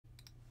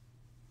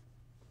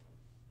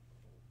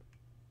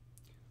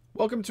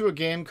Welcome to a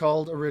game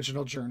called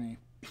Original Journey.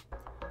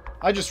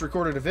 I just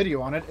recorded a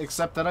video on it,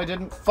 except that I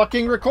didn't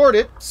fucking record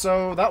it,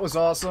 so that was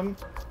awesome.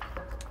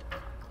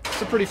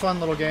 It's a pretty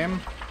fun little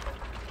game.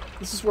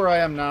 This is where I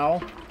am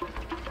now.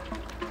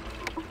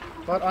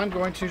 But I'm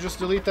going to just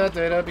delete that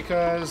data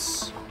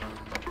because...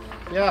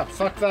 yeah,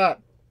 fuck that.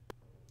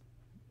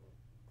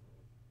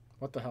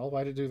 What the hell?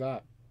 Why did it do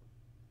that?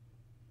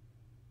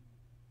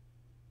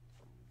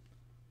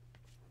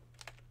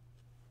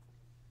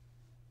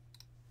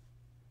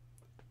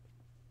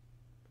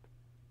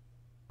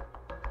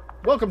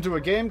 Welcome to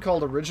a game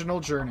called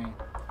Original Journey.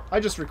 I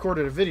just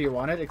recorded a video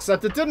on it,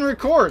 except it didn't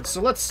record, so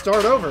let's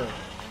start over.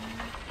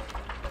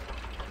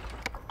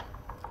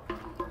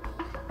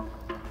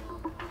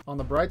 On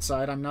the bright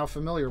side, I'm now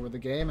familiar with the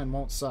game and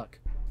won't suck.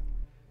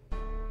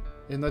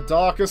 In the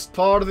darkest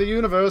part of the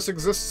universe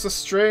exists a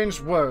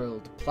strange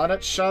world.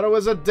 Planet Shadow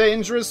is a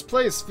dangerous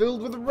place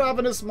filled with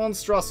ravenous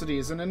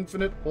monstrosities and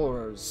infinite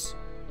horrors.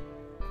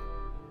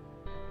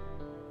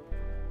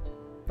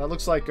 That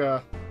looks like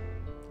a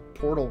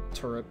portal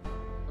turret.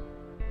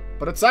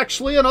 But it's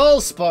actually an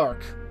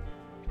Allspark!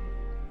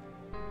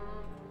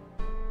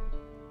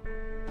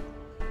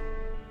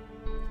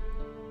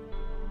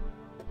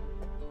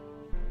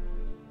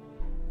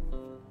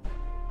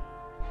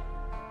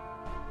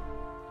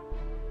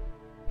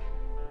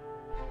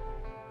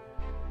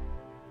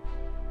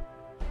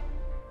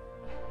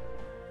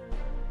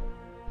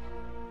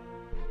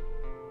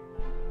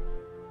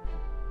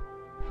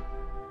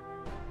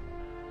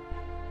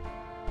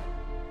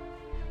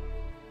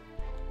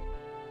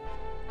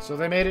 So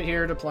they made it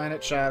here to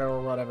Planet Shadow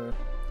or whatever.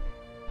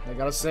 They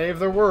gotta save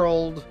their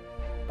world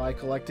by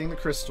collecting the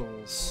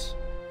crystals.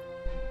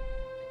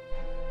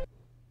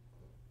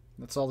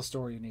 That's all the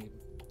story you need.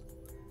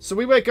 So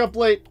we wake up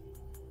late.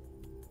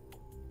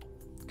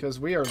 Because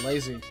we are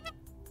lazy.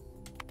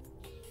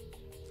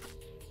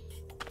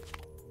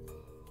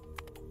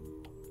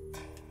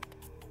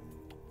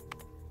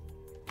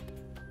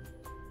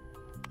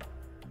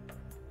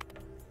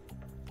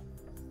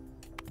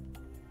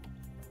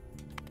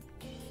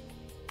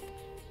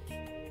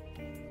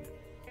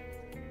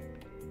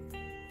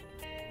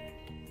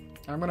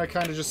 I'm gonna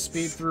kind of just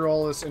speed through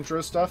all this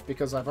intro stuff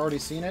because I've already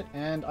seen it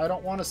and I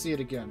don't want to see it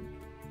again.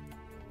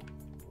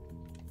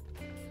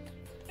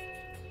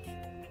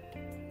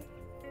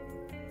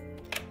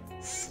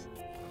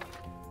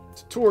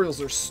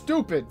 Tutorials are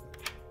stupid!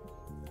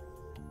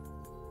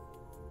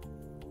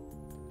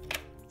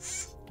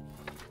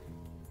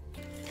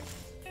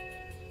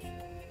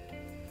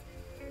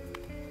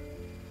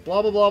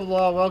 Blah blah blah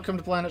blah, welcome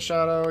to Planet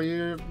Shadow,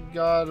 you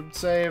gotta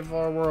save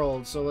our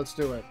world, so let's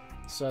do it,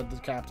 said the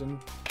captain.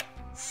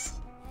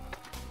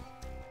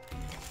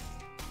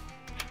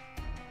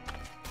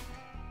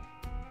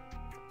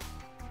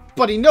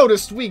 But he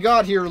noticed we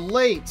got here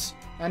late,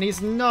 and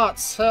he's not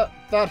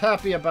that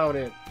happy about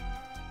it.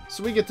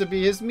 So we get to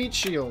be his meat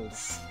shield.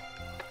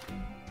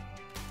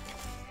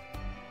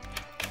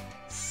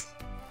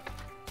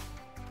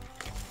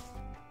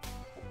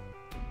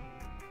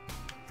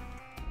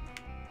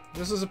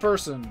 This is a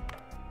person.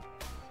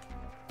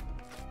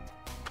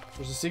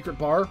 There's a secret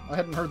bar? I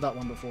hadn't heard that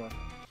one before.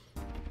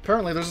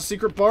 Apparently there's a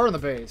secret bar in the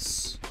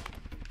base.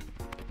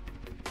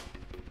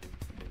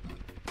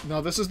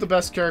 No, this is the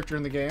best character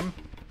in the game.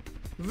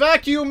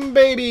 Vacuum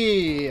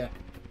Baby!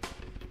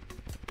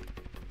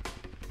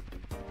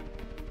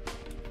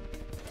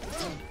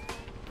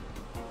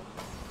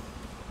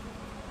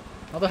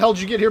 How the hell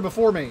did you get here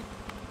before me?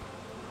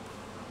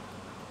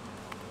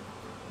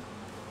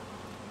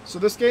 So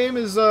this game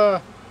is,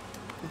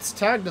 it's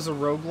tagged as a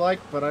roguelike,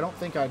 but I don't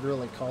think I'd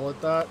really call it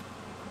that.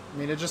 I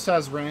mean, it just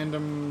has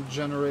random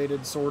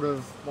generated sort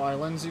of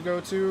islands you go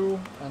to,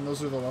 and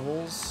those are the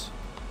levels.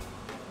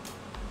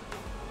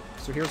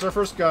 So here's our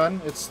first gun.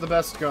 It's the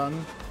best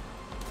gun.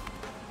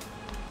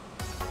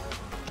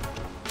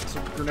 It's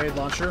a grenade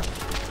launcher.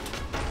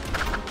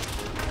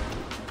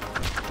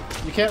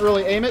 You can't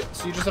really aim it,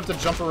 so you just have to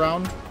jump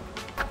around.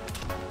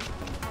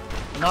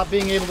 Not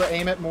being able to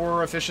aim it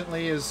more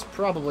efficiently is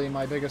probably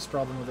my biggest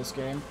problem with this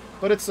game,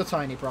 but it's a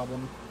tiny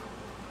problem.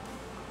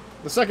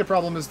 The second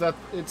problem is that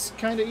it's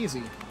kind of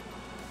easy.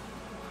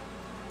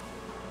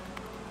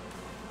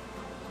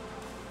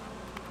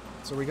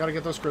 So we gotta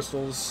get those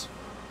crystals.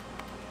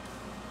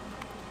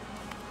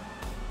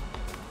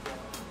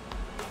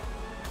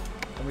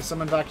 And we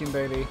summon Vacuum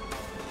Baby.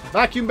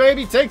 Vacuum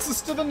Baby takes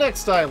us to the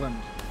next island.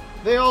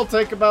 They all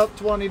take about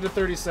 20 to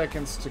 30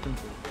 seconds to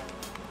complete.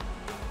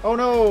 Oh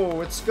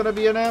no, it's gonna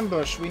be an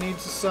ambush. We need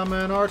to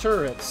summon our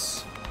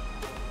turrets.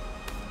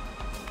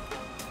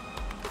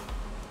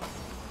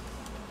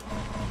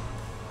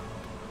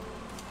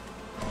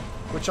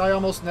 Which I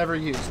almost never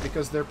use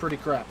because they're pretty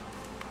crap.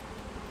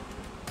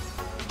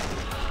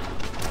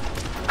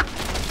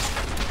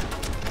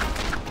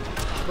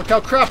 Look how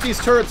crap these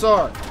turrets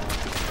are.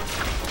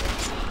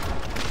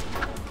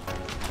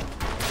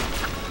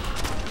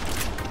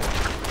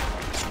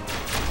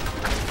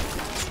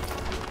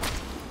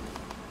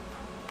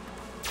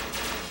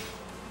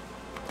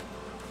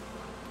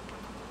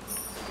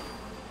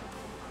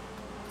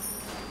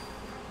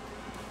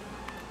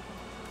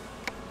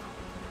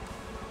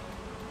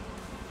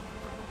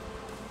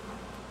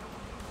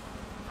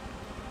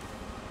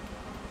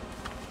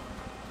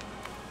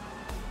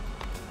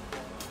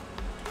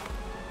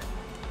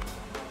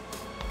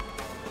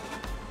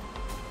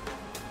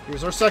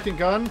 Here's our second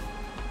gun.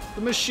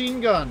 The machine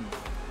gun.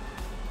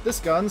 This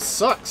gun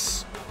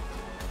sucks.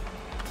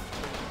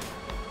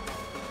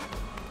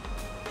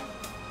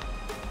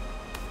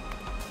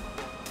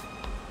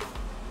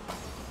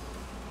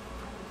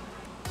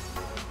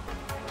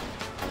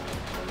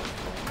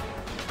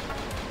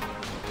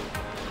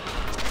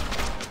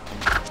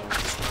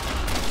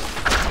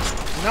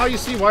 Now you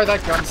see why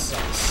that gun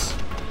sucks.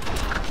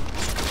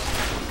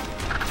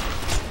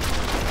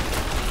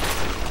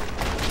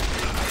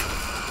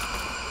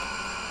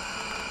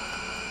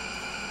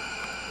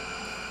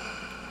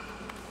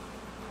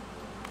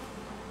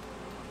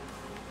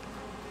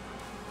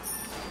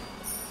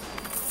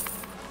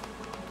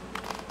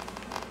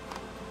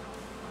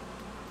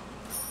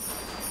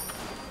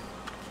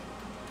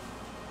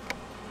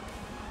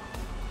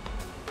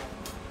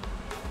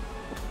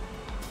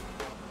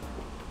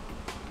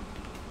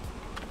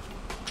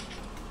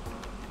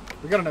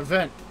 We got an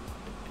event.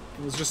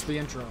 It was just the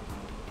intro.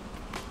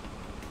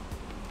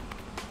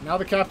 Now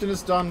the captain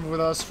is done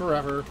with us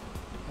forever,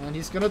 and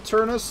he's gonna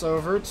turn us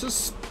over to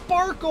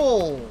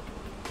Sparkle!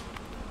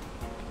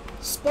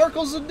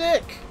 Sparkle's a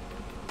dick!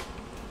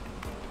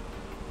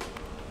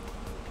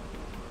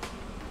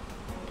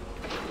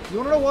 You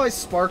wanna know why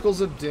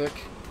Sparkle's a dick?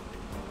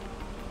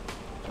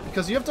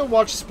 Because you have to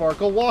watch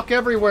Sparkle walk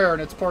everywhere,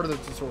 and it's part of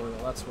the tutorial,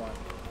 that's why.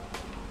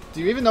 Do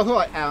you even know who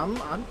I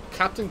am? I'm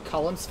Captain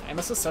Cullen's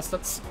famous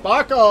assistant,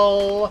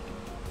 Sparkle!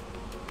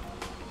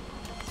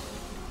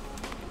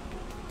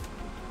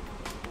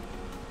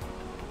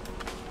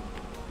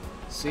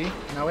 See?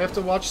 Now we have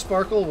to watch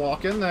Sparkle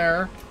walk in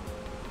there.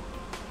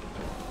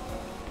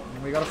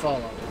 And we gotta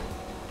follow.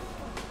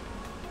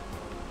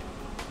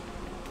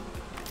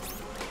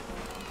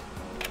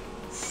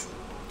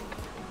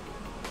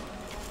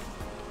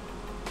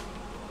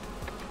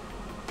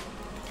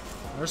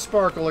 There's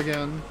Sparkle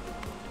again.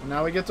 And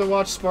now we get to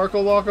watch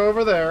Sparkle walk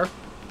over there.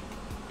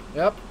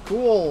 Yep,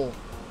 cool.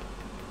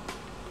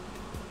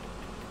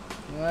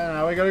 Yeah,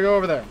 now we gotta go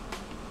over there.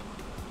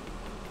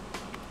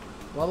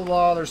 Blah blah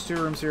blah. There's 2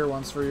 rooms here.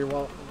 One's for your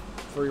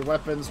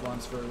weapons,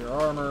 one's for your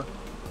armor.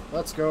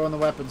 Let's go in the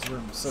weapons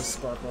room, says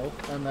Sparkle.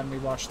 And then we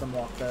watch them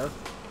walk there.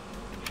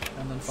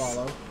 And then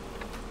follow.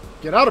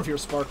 Get out of here,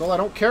 Sparkle. I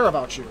don't care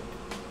about you.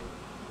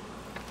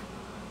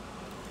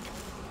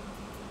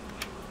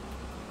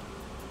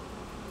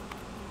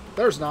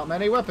 There's not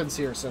many weapons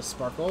here, says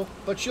Sparkle.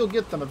 But you'll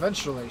get them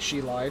eventually,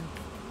 she lied.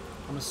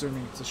 I'm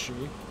assuming it's a she.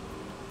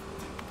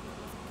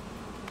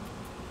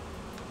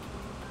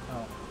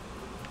 Oh.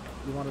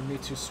 You wanted me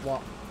to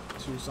swap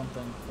to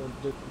something, or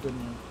didn't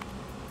you?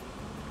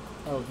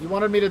 Oh, you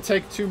wanted me to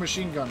take 2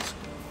 machine guns.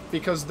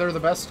 Because they're the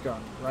best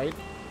gun, right?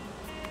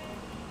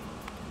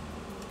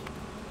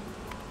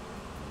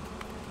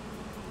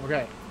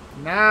 Okay.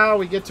 Now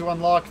we get to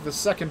unlock the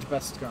second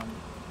best gun.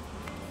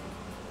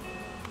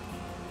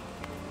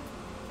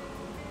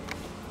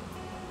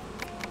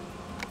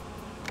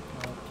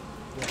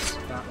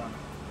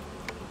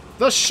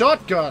 The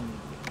shotgun!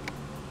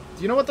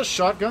 Do you know what the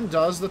shotgun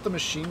does that the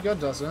machine gun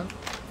doesn't?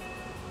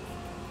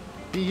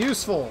 Be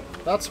useful.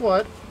 That's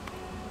what.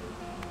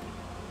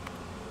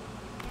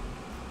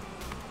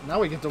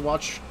 Now we get to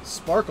watch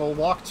Sparkle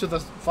walk to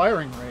the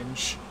firing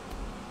range.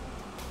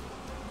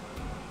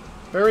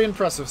 Very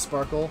impressive,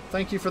 Sparkle.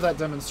 Thank you for that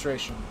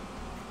demonstration.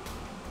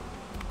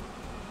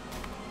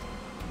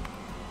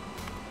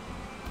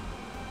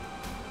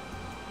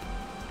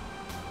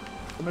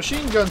 The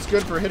machine gun's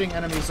good for hitting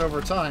enemies over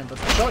time, but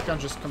the shotgun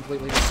just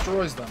completely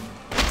destroys them.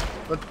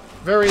 But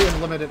very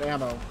limited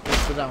ammo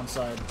is the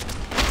downside.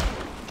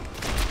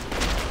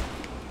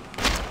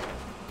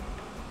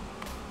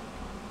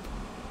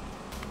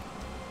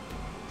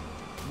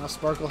 Now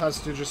Sparkle has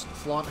to just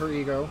flaunt her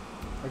ego.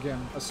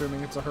 Again,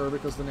 assuming it's a her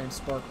because the name's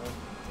Sparkle.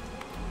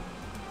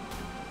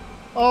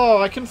 Oh,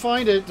 I can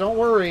find it. Don't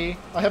worry.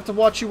 I have to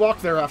watch you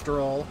walk there after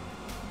all.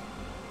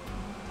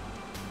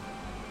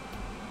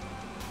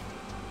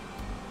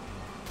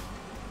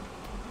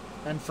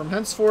 And from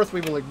henceforth, we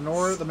will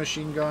ignore the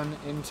machine gun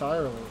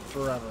entirely,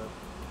 forever.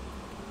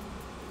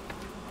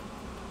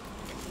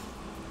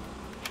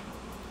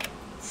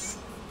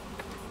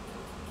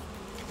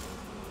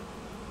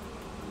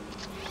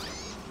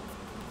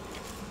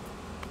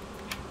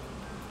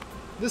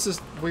 This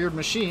is weird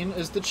machine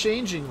is the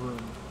changing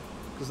room.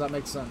 Does that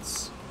make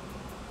sense?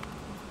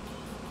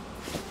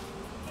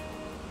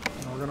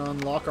 And we're gonna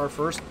unlock our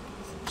first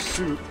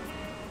suit.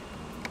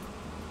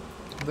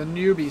 The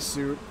newbie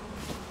suit.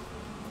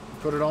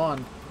 Put it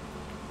on.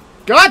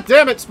 God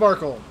damn it,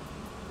 Sparkle!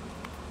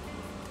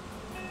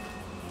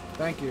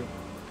 Thank you.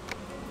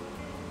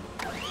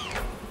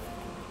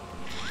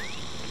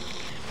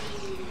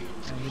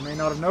 And you may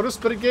not have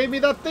noticed, but it gave me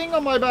that thing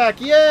on my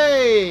back.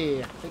 Yay!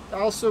 It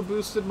also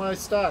boosted my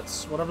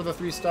stats, whatever the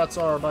 3 stats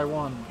are, by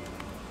 1.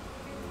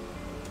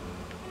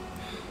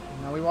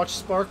 And now we watch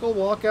Sparkle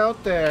walk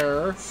out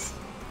there.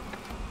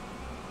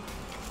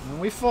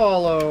 And we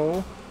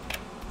follow.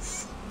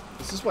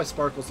 This is why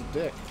Sparkle's a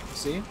dick.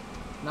 See?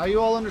 Now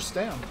you all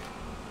understand.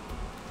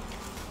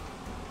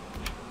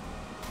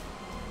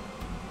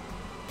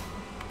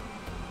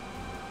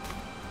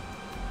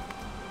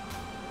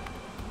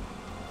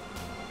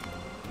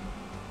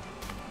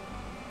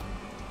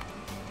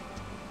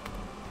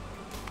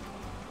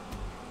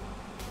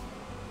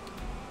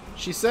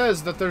 She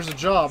says that there's a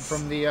job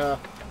from the,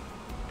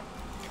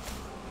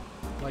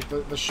 like,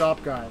 the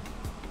shop guy.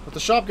 What the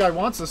shop guy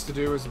wants us to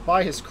do is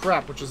buy his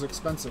crap, which is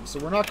expensive. So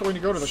we're not going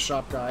to go to the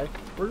shop guy.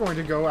 We're going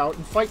to go out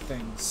and fight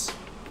things.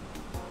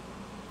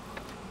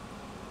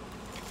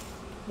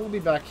 We'll be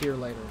back here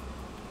later.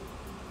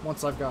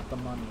 Once I've got the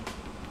money.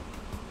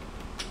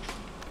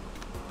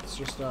 Let's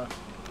just, look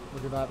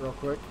at that real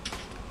quick.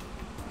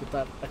 Get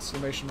that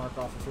exclamation mark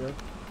off of here.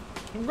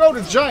 Road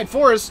to giant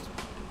forest!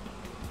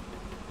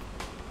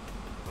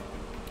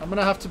 I'm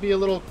gonna have to be a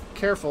little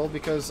careful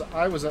because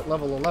I was at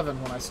level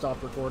 11 when I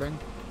stopped recording.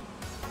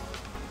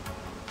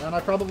 And I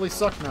probably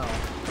suck now,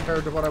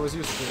 compared to what I was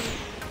used to.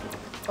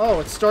 Oh,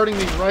 it's starting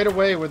me right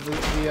away with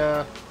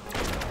the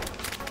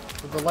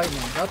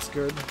lightning. That's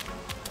good.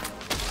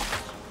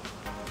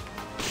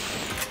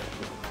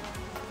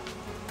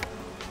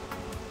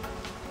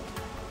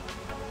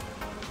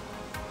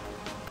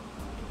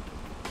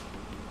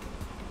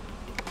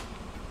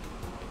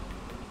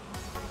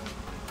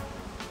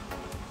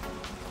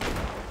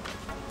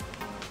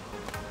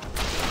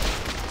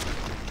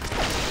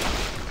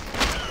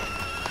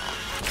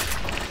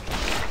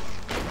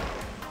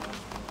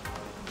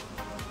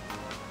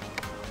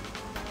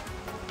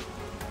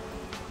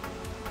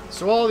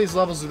 So all these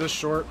levels are this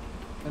short,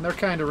 and they're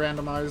kind of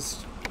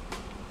randomized.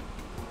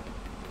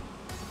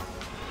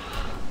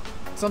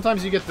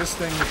 Sometimes you get this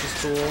thing, which is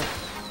cool,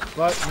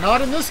 but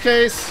not in this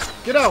case!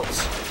 Get out!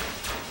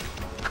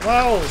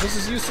 Wow, this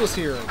is useless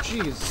here.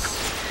 Jeez.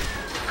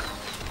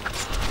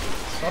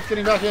 Stop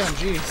getting back in,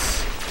 jeez.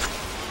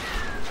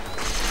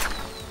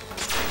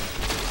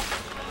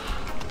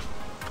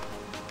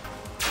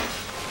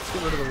 Let's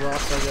get rid of the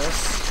rocks, I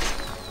guess.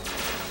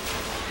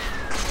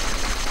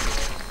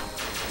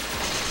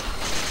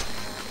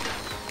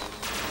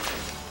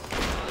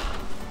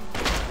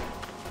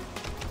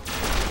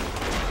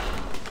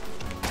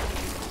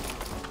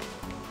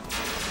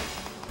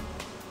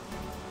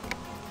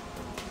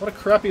 What a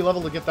crappy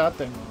level to get that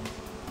thing on.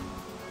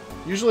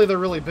 Usually they're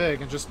really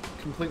big and just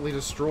completely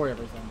destroy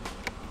everything.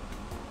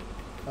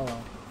 Oh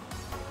well.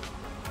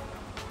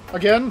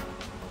 Again?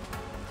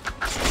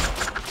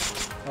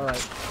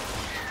 Alright.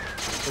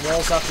 The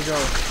walls have to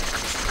go.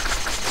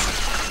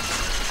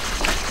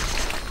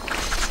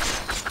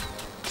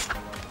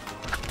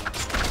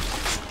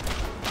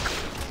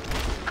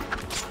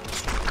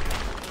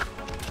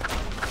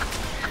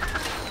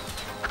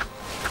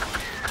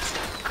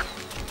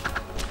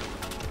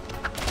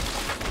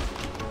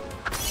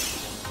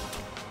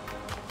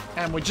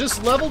 And we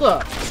just leveled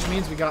up, which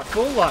means we got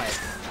full life.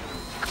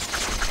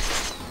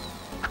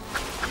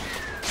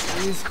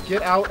 Please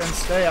get out and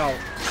stay out.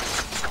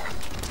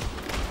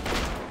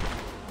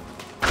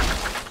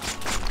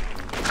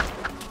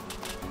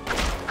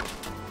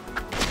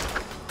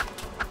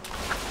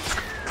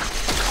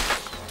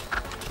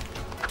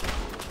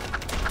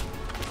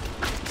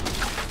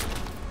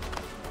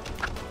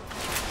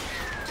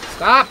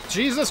 Stop!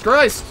 Jesus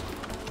Christ!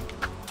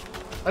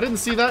 I didn't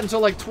see that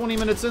until like 20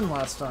 minutes in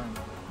last time.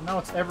 Now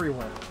it's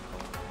everywhere.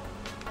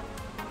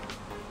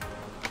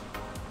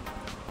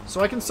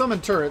 So I can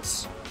summon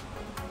turrets,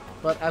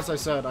 but as I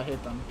said, I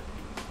hate them.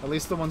 At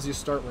least the ones you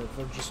start with,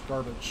 they're just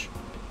garbage.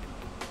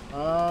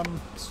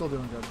 Still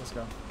doing good, let's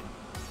go.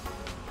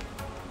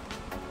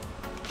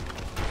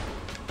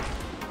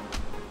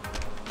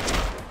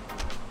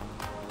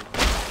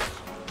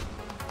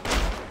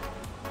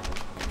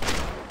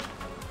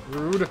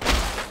 Rude.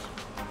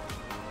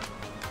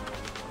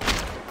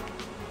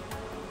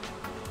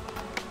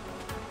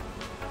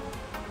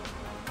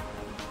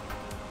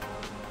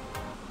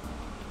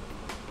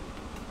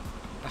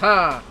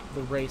 Aha!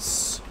 The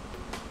race.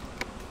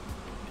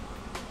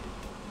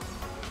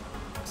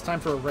 It's time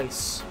for a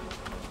race.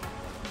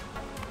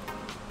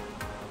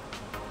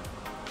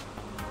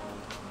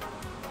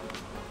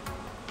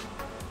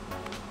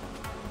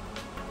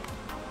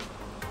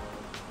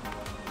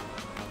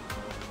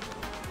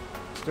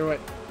 Let's do it.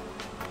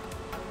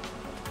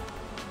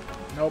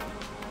 Nope.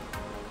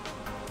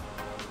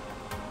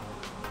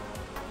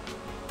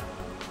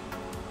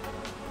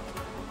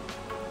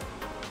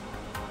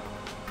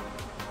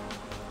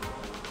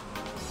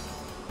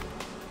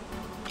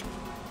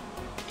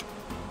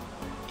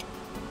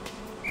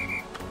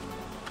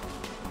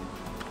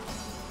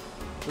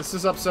 This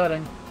is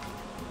upsetting.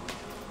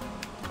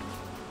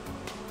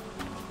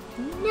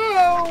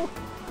 No!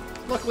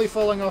 Luckily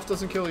falling off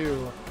doesn't kill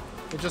you.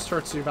 It just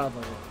hurts you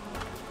badly.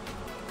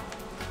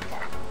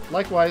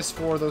 Likewise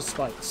for those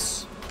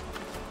spikes.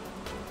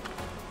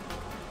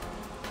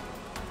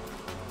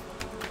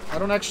 I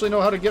don't actually know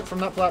how to get from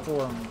that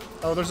platform.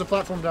 Oh, there's a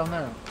platform down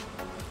there.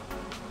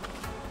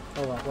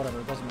 Oh well, whatever,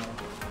 it doesn't matter.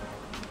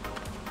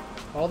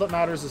 All that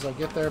matters is I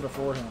get there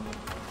before him.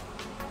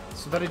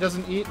 So that he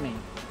doesn't eat me.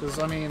 Because,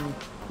 I mean,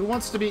 who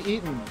wants to be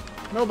eaten?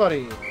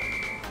 Nobody.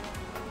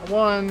 I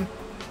won.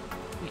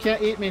 You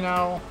can't eat me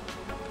now.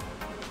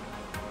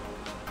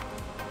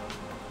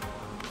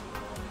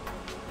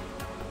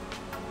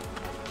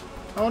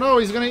 Oh no,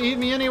 he's gonna eat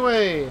me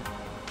anyway!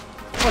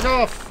 Fuck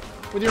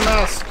off! With your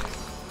mask!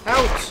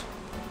 Out!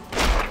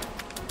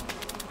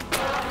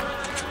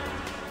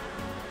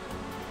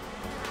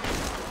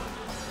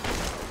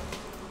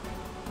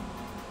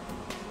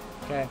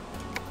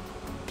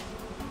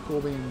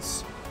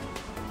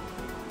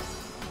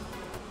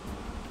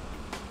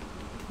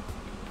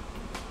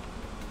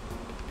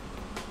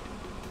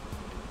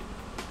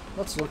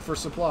 Let's look for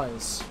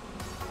supplies.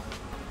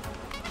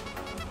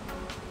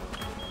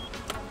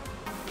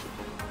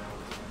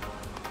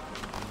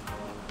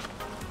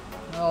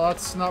 Well,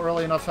 that's not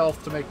really enough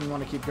health to make me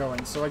want to keep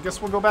going, so I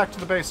guess we'll go back to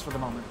the base for the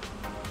moment.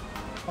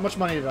 How much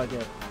money did I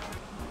get?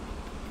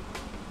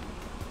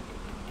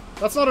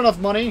 That's not enough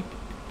money!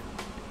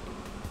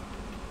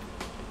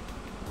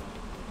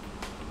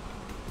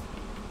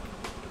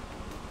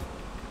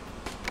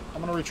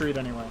 I'm gonna retreat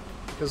anyway,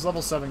 because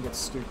level 7 gets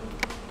stupid.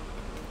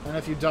 And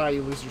if you die,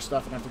 you lose your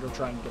stuff and have to go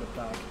try and get it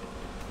back.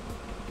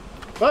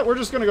 But we're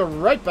just gonna go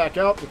right back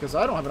out, because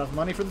I don't have enough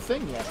money for the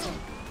thing yet.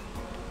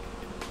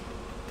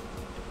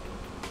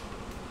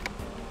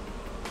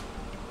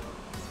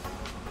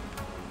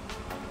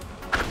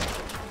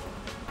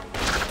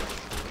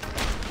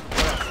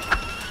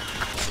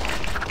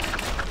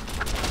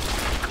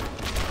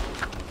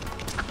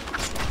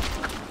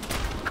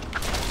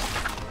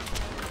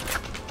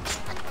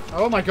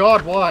 Oh my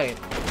god, why?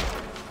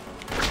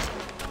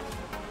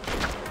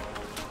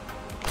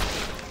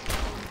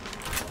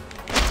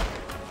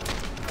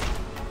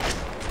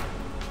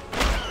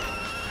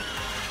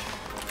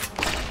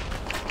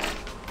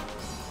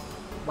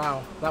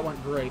 Wow, that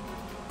went great.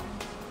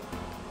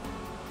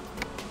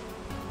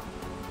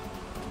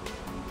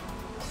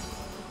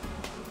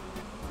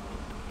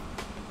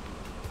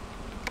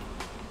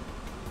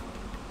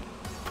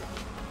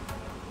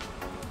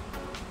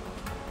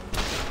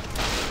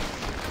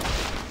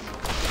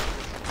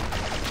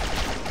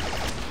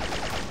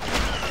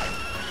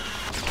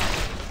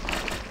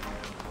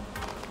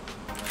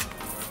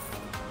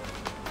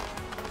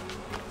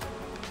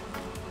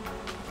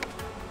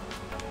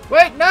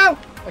 Wait, no!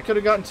 I could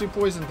have gotten 2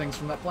 poison things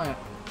from that plant.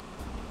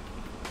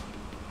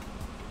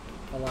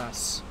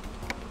 Alas.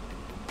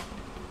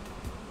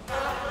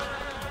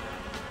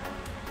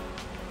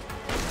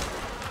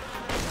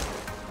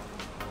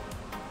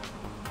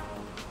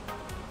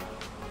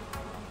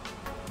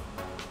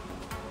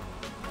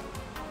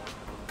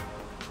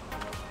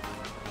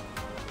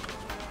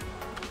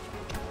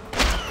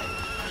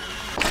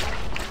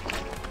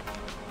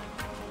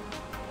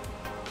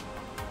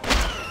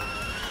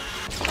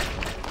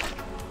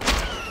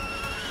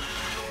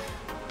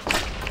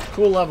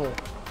 Cool level.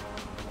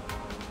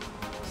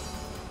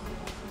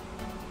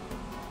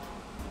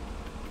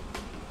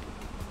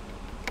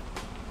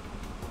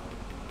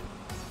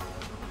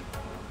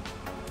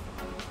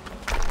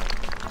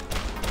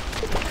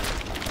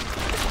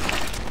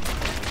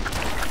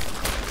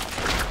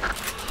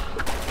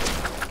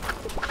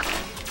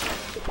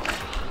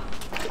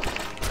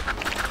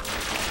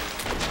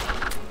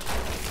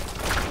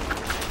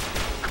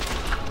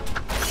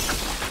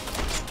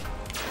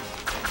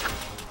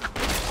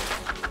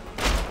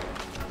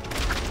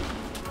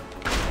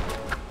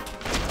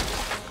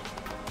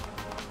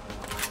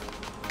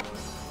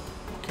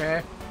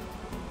 Okay.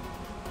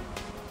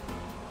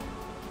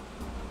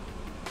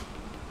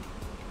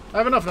 I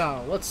have enough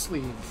now. Let's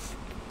leave.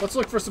 Let's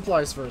look for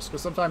supplies first,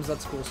 because sometimes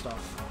that's cool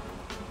stuff.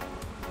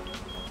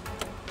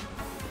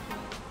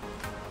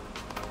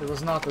 It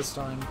was not this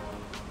time.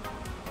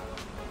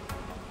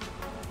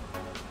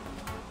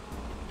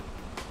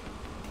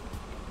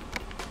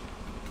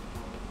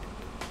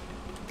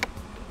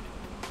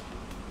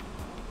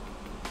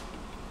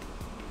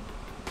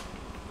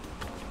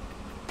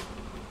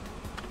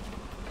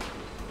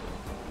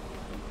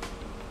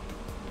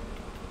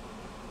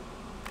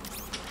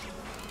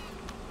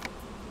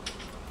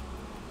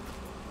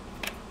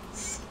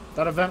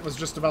 That event was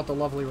just about the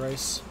lovely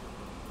race.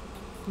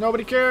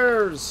 Nobody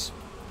cares!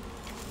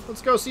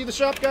 Let's go see the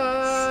shop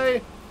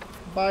guy!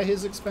 Buy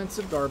his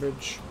expensive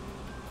garbage.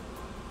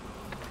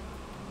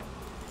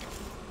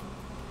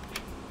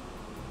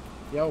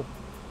 Yo.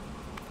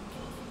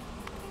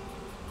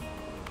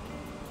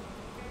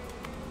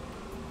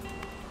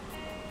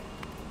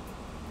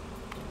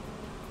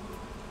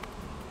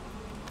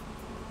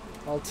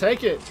 I'll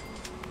take it.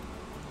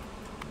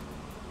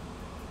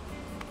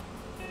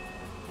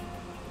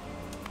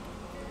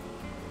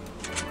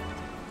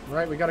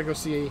 Right, we gotta go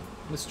see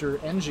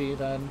Mr. NG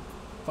then.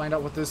 Find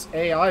out what this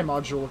AI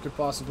module could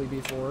possibly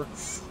be for.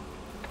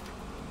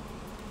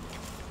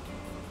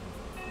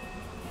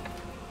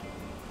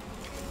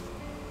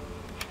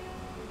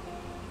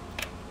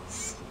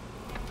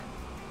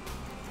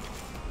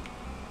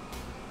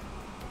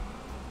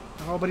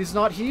 Oh, but he's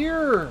not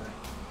here!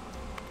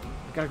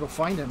 I gotta go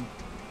find him.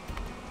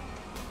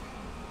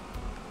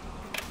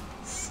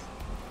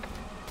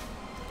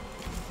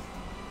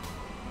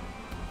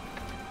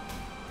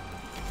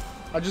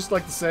 I'd just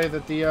like to say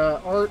that the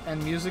art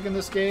and music in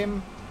this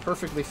game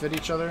perfectly fit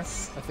each other. I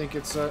think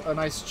it's a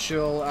nice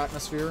chill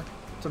atmosphere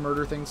to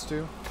murder things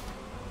to.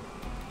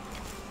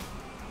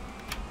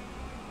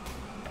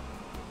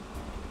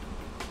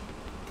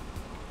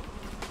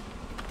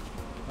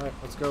 Alright,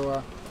 let's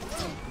go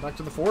back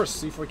to the forest,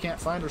 see if we can't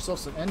find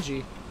ourselves an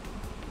NG.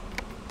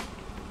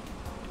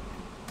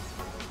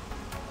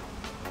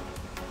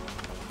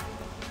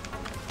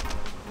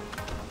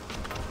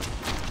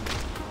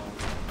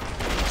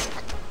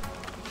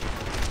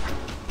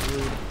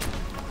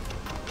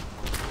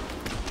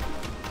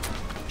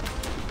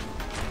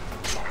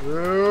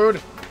 Rude.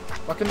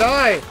 Fucking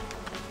die.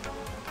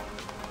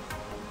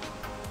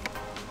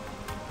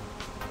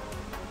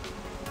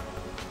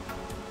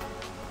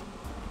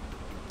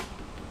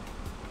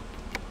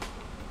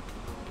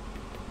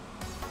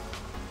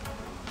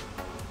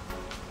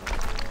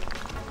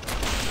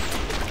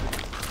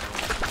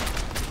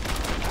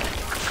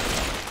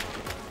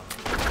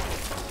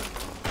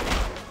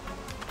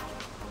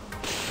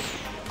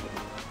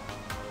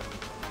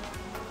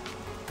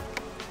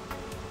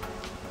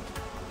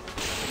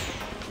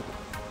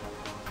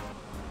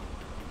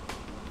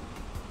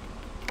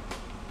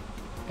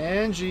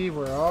 Angie,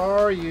 where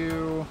are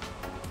you?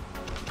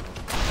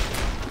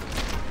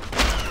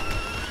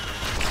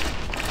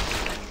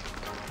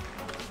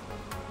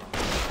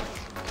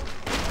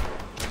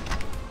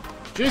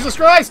 Jesus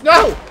Christ,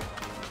 no!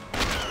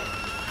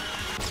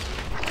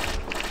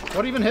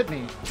 What even hit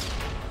me?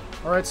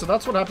 Alright, so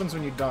that's what happens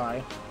when you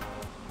die.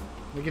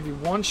 They give you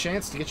one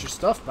chance to get your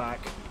stuff back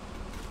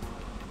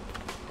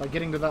by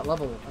getting to that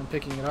level and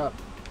picking it up.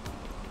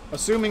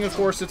 Assuming, of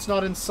course, it's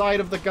not inside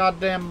of the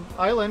goddamn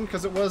island,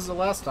 because it was the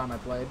last time I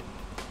played.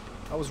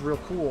 That was real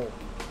cool.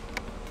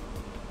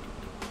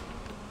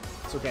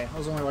 It's okay. I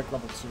was only like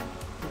level 2.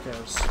 Who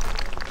cares?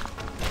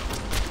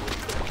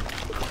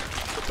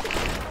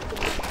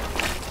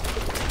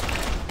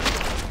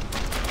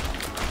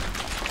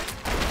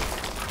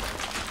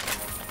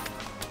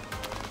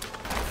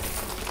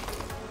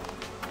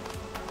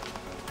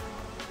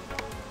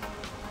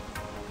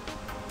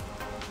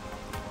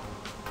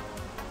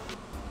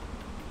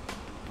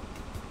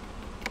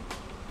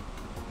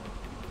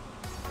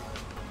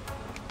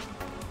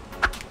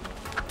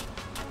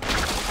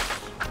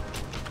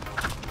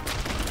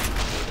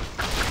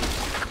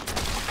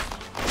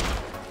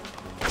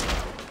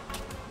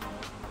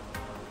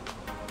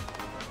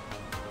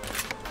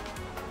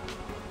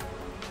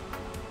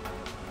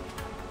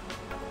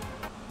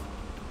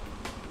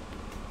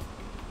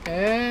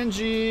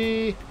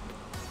 Angie!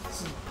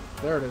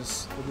 There it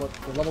is.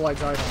 The level I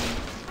died on.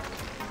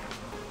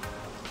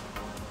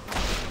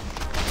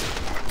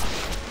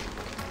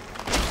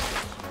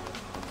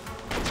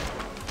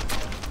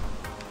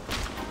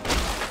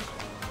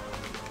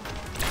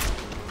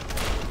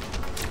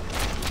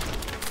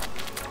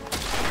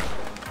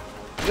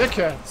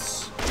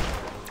 Dickheads!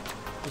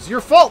 It was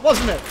your fault,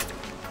 wasn't it?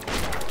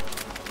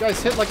 You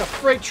guys hit like a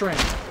freight train.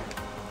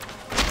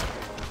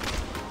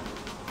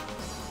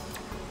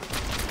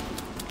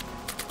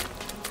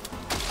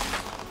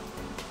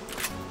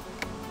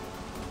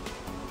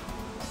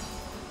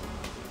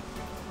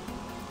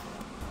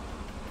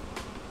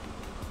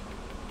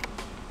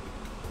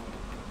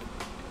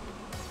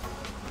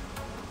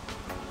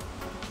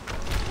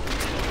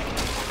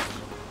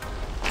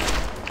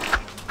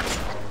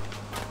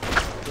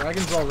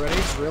 Dragons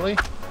already? Really?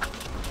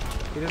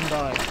 He didn't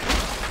die.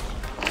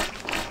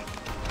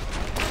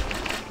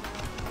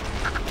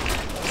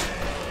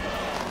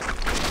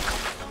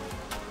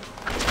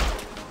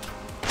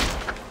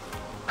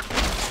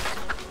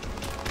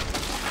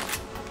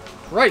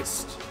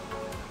 Christ!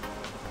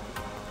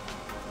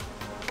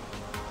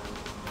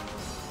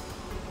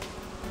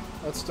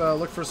 Let's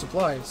look for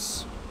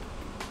supplies.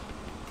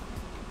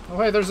 Oh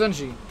hey, there's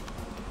Engie.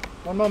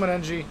 One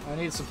moment, Engie. I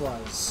need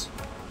supplies.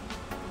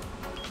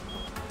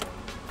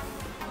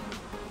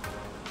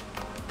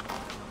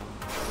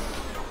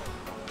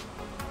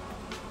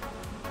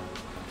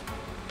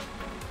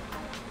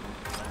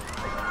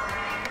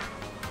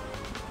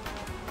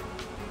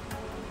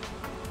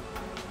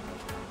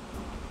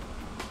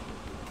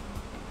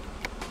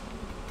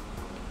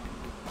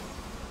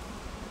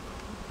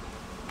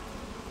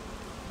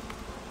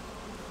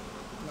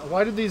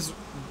 Why did these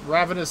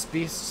ravenous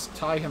beasts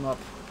tie him up?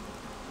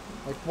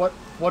 Like,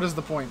 what is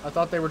the point? I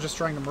thought they were just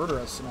trying to murder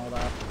us and all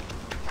that.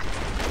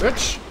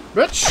 Bitch!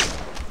 Bitch!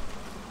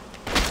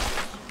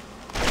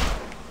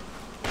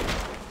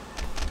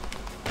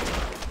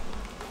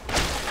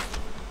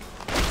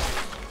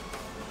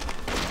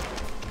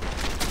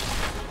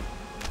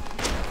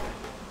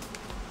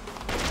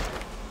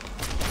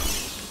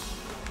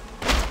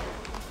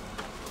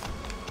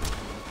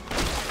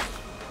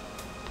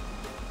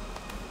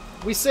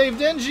 We saved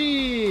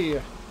Engie!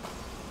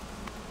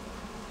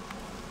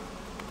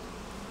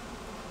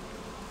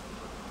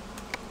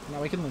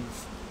 Now we can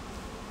leave.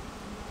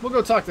 We'll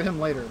go talk to him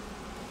later.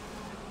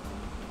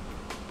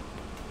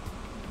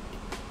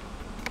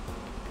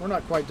 We're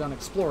not quite done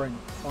exploring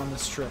on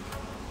this trip.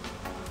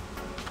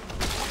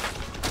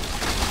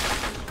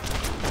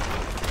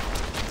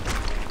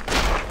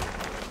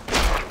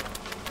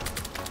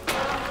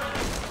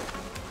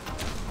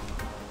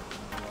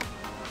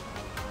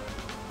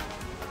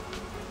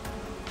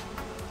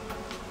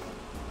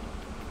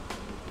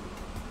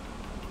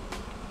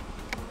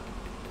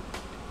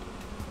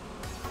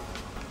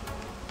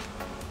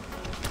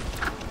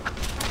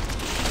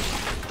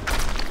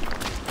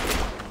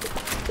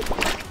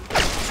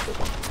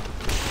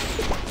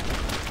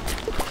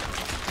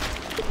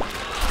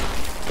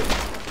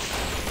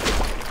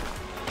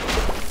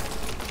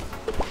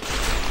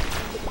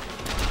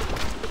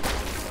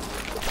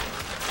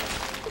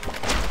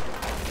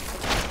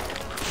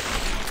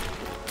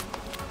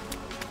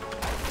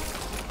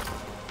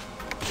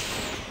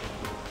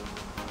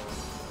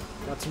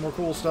 some more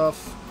cool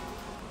stuff.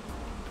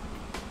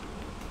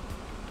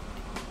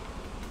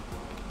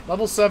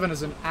 Level 7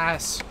 is an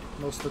ass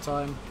most of the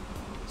time.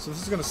 So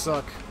this is gonna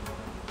suck.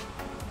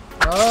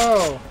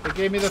 Oh, it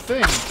gave me the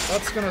thing.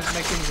 That's gonna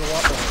make things a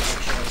lot better,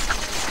 actually.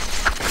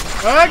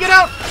 Ah, get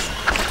out!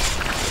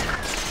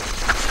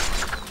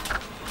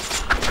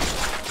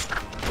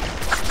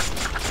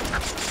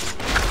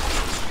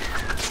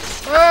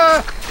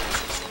 Ah!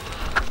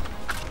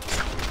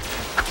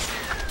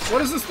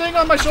 What is this thing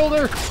on my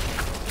shoulder?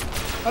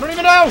 I don't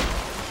even know!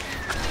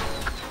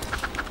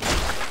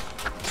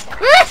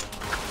 Ah!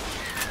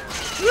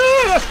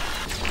 Ah!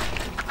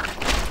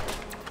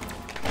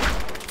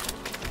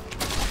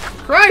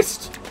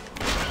 Christ!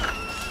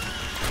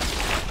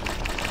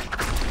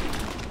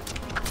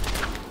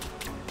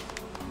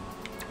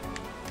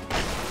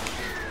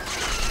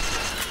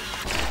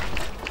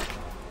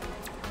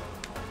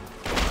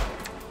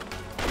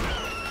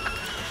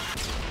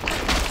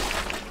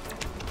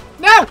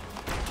 No!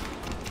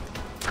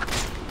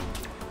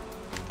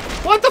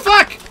 What the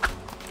fuck?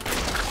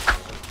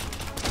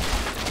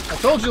 I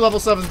told you level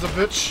 7's a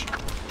bitch.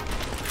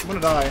 I'm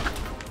gonna die.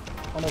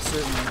 Almost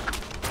certainly.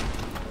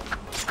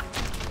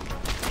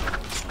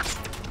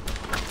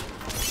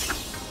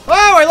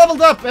 Oh, I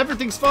leveled up!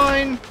 Everything's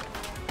fine!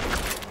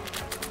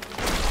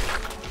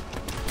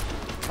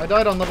 I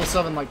died on level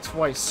 7 like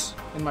twice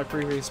in my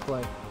previous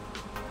play.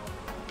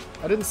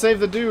 I didn't save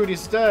the dude,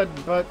 he's dead,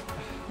 but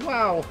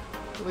wow.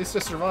 At least I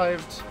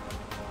survived.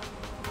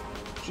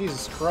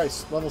 Jesus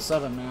Christ, level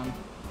 7, man.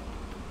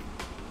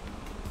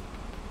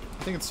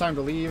 I think it's time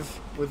to leave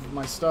with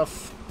my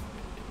stuff.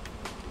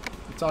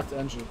 And talk to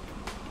Enji.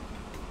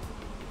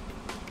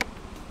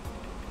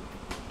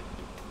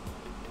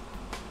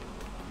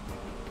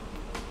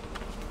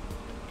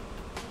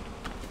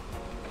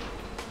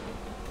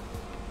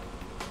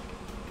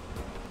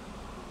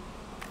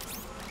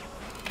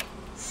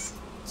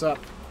 What's up?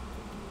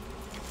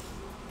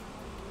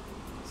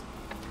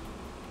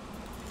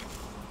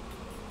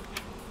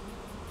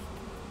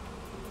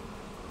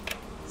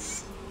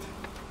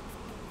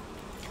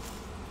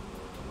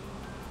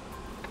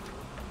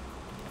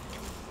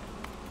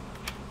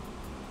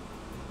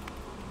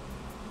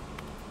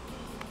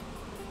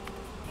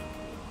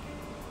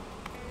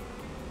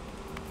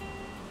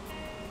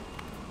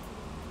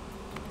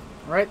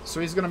 Alright, so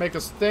he's gonna make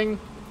us a thing.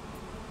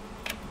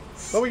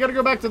 But we gotta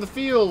go back to the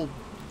field.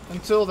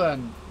 Until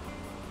then.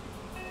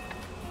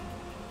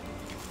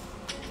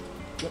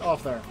 Get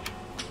off there.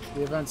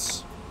 The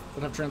events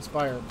that have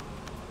transpired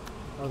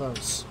are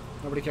those.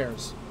 Nobody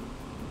cares.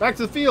 Back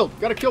to the field!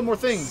 Gotta kill more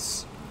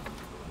things!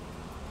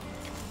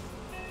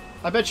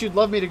 I bet you'd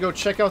love me to go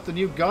check out the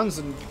new guns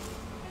and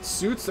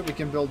suits that we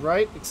can build,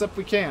 right? Except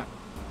we can't.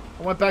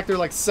 I went back there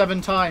like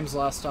 7 times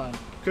last time.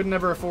 Couldn't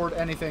ever afford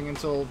anything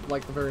until,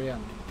 like, the very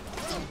end.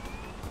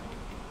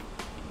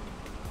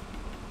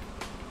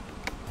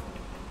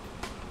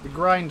 The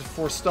grind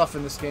for stuff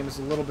in this game is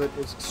a little bit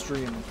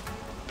extreme.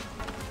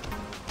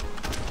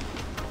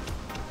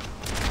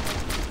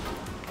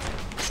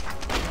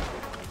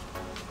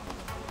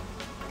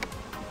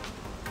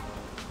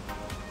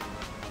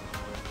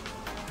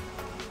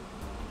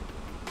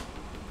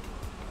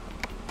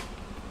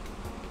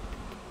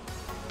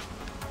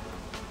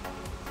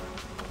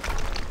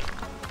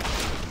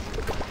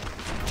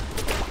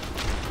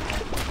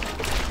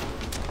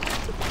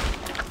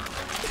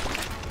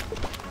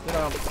 Get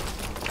out.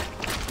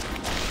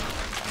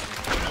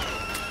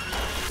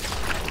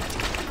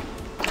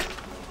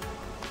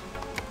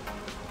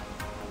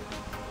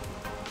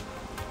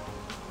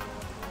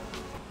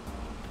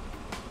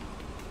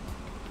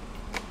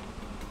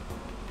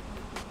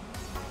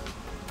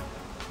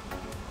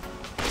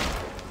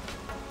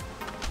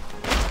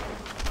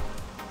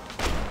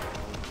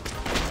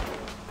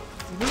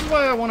 This is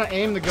why I want to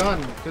aim the gun,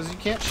 because you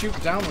can't shoot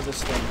down with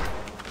this thing.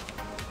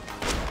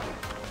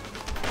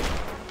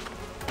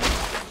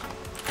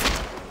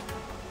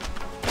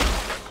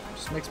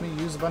 Just makes me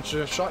use a bunch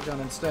of shotgun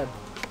instead.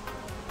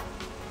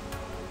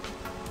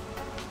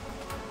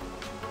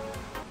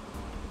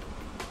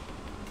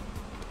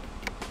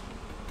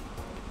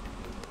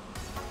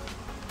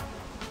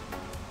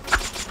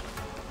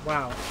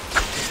 Wow.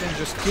 This thing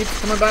just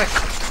keeps coming back.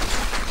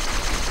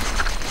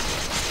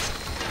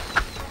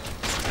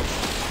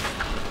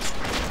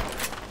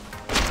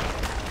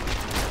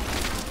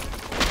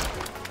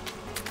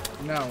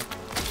 No.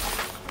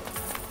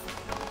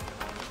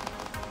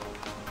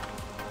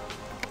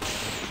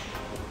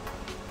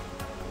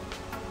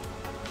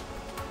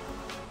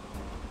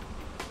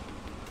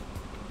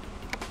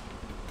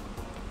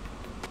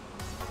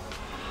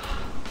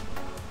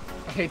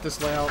 I hate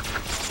this layout.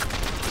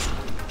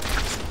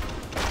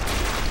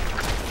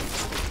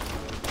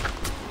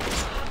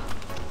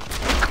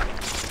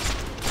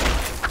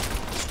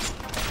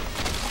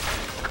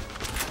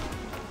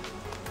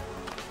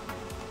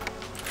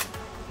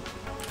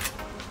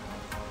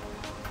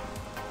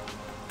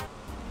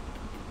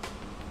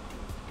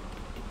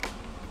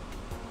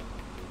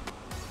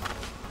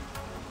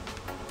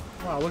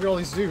 Wow, look at all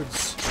these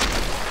dudes.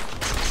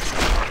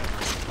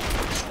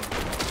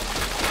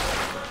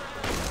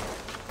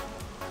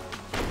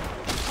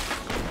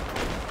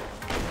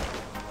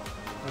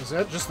 Is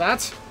it just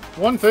that?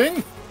 One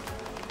thing?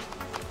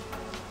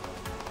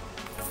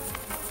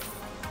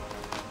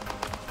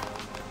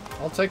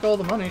 I'll take all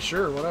the money,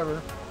 sure,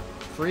 whatever.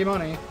 Free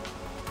money.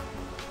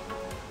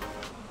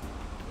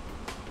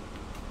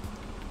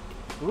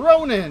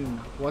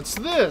 Ronin! What's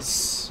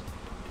this?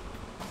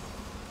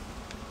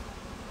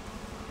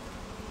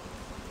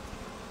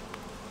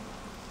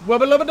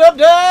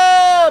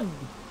 Wubba-lubba-dub-dub!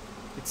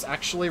 It's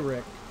actually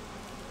Rick.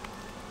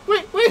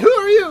 Wait, who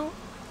are you?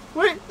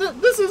 Wait,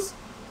 this is...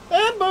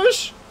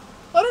 ambush!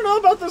 I don't know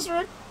about this,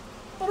 Rick.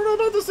 I don't know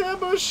about this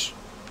ambush.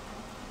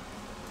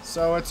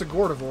 So, it's a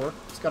Gordivore.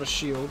 It's got a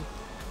shield.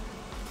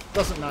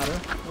 Doesn't matter.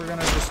 We're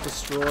gonna just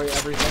destroy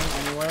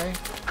everything anyway.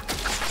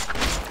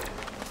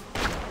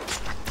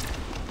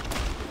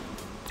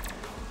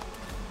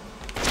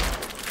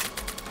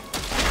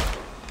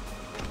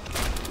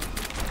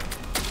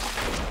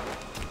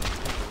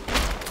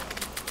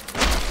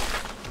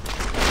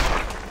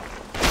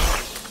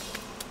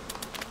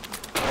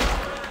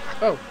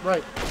 Oh,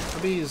 right. The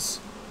bees.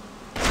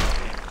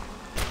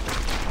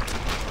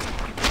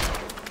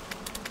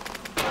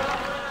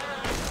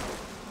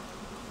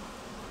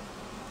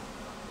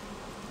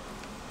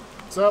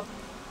 What's up?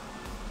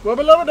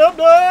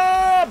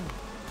 Wubba-lubba-dub-dub!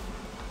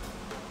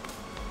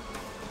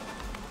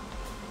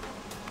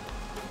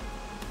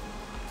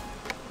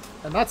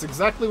 And that's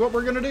exactly what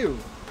we're gonna do.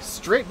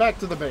 Straight back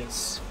to the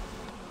base.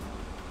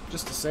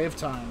 Just to save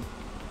time.